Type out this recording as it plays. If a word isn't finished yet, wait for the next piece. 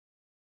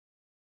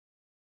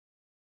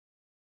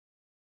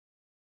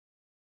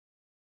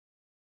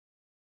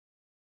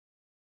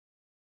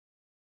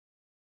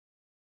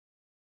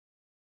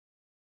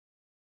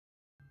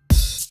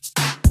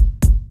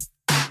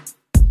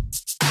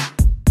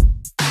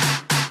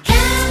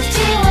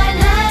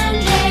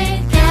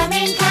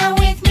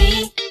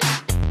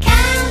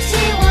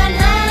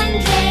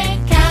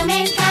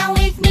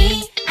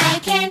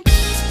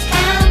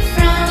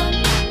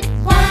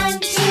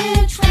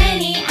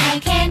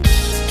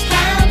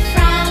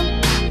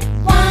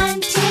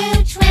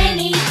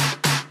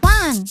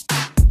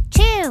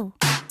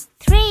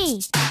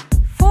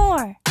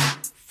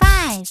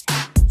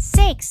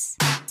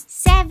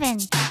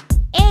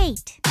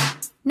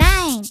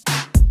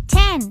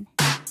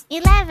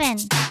11,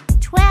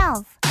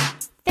 12,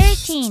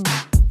 13,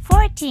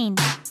 14,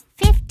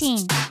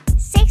 15,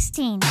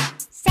 16,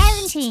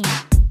 17,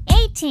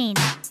 18,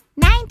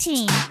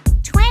 19,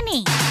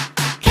 20.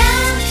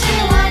 Count to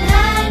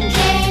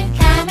 100,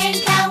 come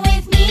and count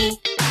with me.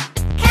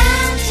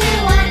 Count to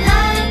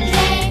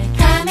 100,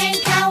 come and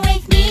count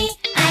with me.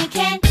 I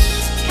can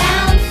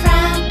count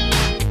from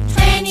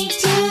 20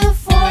 to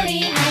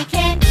 40. I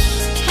can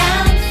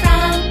count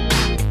from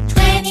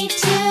 20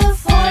 to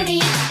 40.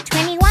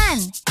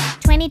 21,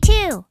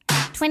 22,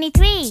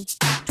 23,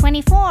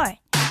 24,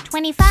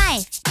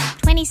 25,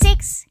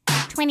 26,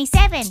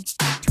 27,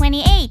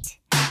 28,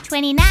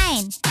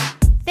 29,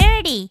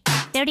 30,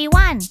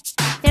 31,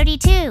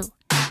 32,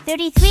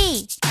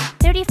 33,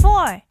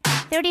 34,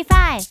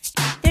 35,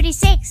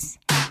 36,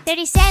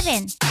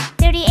 37,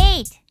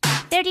 38,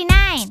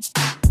 39,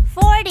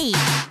 40.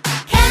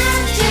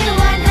 Count to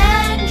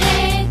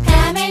 100,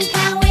 come and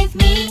count with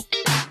me.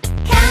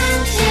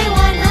 Count to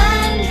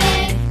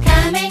 100,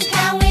 come and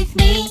count with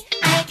me.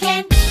 I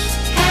can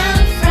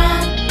count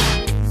from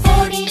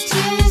 40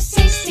 to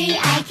 60.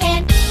 I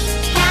can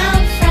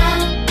count from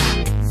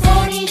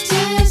 40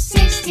 to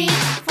 60.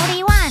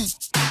 41,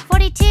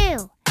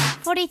 42,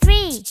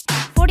 43,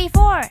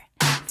 44,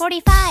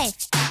 45,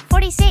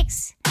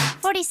 46,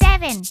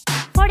 47,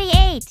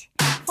 48,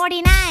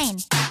 49,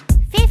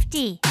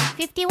 50,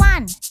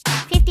 51,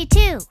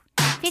 52,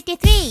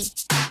 53,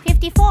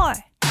 54,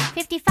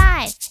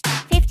 55,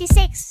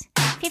 56,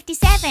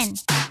 57,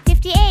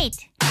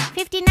 58,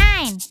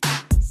 59,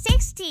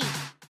 60.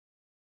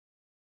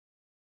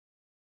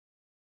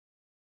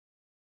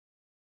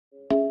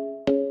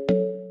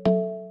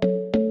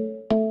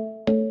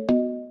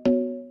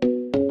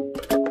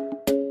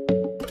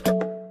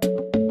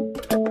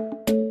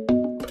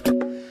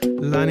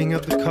 Lining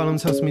up the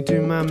columns helps me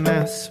do my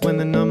maths when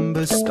the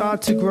numbers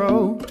start to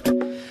grow.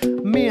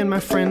 Me and my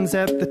friends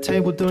at the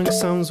table doing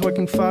sums,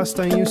 working fast,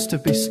 I used to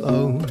be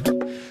slow.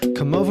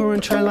 Come over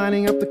and try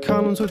lining up the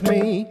columns with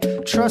me.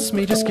 Trust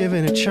me, just give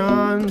it a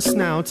chance.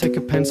 Now take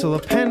a pencil or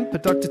pen,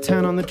 put Dr.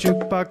 Tan on the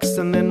jukebox,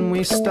 and then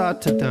we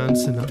start to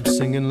dance. And I'm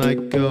singing like,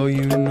 oh,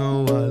 you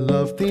know I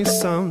love these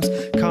sums.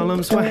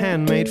 Columns were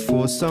handmade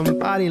for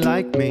somebody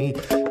like me.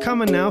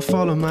 Come on now,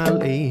 follow my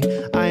lead.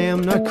 I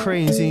am not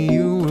crazy,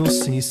 you will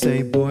see.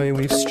 Say, boy,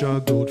 we've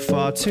struggled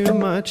far too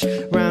much,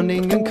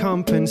 rounding and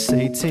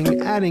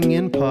compensating, adding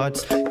in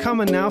parts.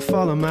 Come on now,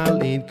 follow my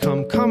lead.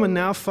 Come on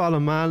now, follow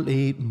my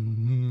lead.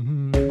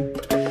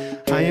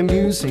 I am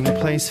using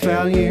place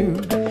value,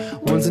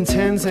 ones and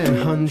tens and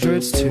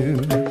hundreds too.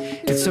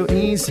 It's so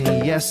easy,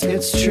 yes,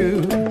 it's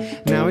true.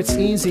 Now it's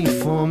easy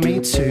for me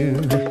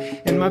too.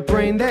 In my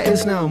brain there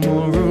is now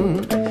more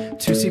room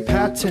to see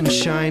patterns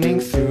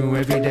shining through.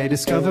 Every day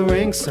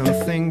discovering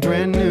something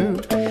brand new.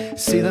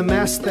 See the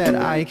math that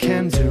I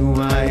can do.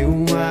 I,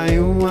 ooh, I,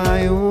 ooh,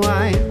 I, ooh,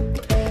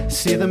 I.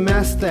 See the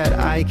math that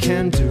I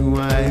can do.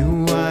 I,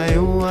 ooh, I,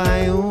 ooh,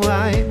 I, ooh,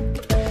 I.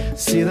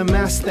 See the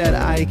math that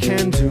I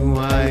can do.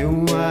 I,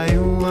 ooh, I,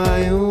 ooh,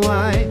 I, ooh,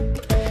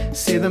 I.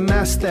 See the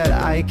math that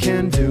I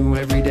can do.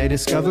 Every day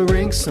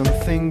discovering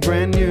something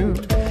brand new.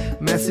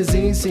 Math is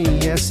easy,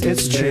 yes,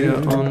 it's true.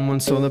 Later on,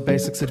 once all the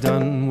basics are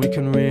done, we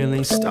can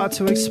really start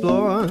to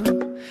explore.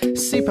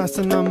 See past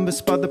the numbers,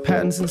 spot the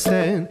patterns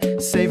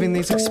instead. Saving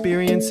these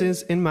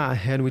experiences in my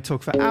head. We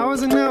talk for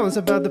hours and hours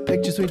about the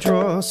pictures we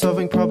draw,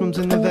 solving problems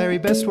in the very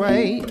best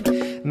way.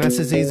 Maths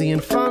is easy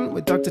and fun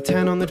with Dr.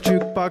 Tan on the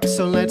jukebox,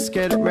 so let's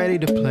get ready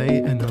to play.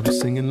 And I'm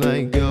singing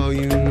like, oh,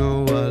 you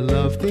know I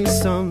love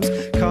these sums.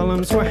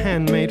 Columns were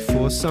handmade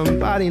for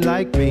somebody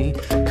like me.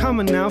 Come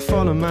on now,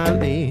 follow my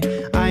lead.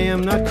 I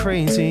am not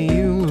crazy,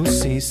 you will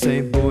see.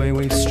 Say, boy,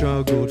 we've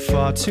struggled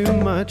far too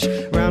much,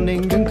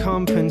 rounding and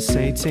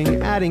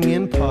compensating, adding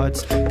in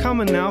parts. Come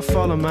on now,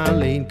 follow my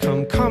lead.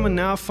 Come on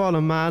now,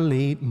 follow my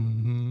lead.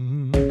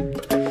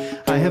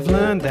 I have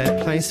learned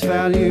that place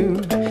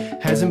value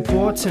has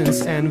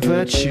importance and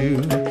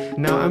virtue.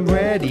 Now I'm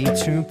ready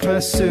to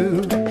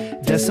pursue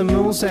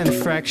decimals and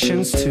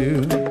fractions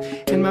too.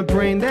 In my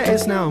brain there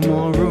is now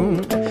more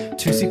room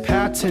to see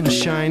patterns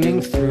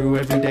shining through.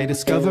 Every day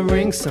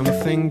discovering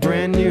something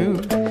brand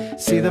new.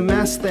 See the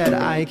math that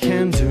I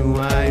can do.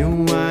 I,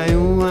 ooh, I,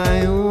 ooh,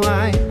 I, ooh,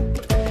 I.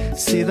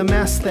 See the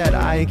math that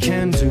I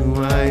can do.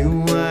 I,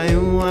 ooh, I,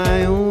 ooh,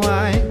 I, ooh,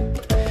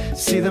 I.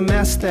 See the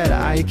math that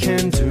I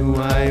can do.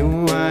 I,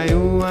 ooh, I,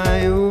 ooh,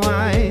 I, ooh,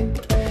 I.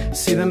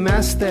 See the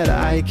math that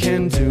I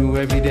can do.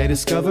 Every day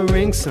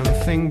discovering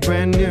something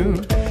brand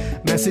new.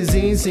 Math is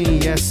easy,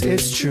 yes,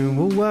 it's true.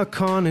 We'll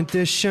work on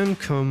addition,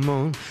 come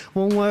on.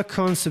 We'll work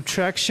on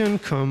subtraction,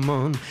 come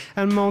on.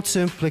 And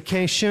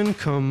multiplication,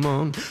 come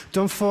on.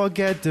 Don't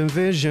forget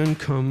division,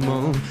 come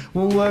on.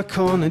 We'll work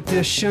on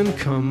addition,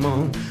 come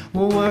on.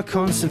 We'll work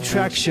on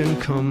subtraction,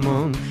 come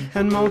on.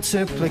 And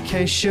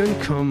multiplication,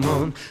 come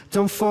on.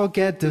 Don't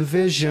forget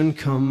division,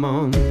 come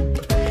on.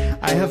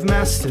 I have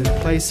mastered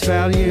place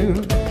value,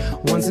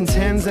 ones and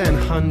tens and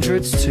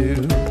hundreds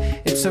too.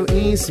 It's so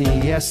easy,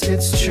 yes,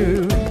 it's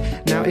true.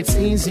 Now it's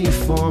easy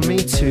for me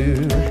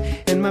too.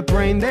 In my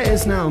brain there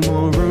is now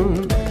more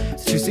room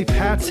to see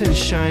patterns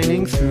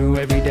shining through.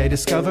 Every day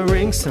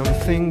discovering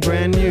something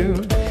brand new.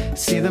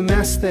 See the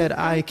mess that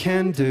I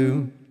can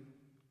do.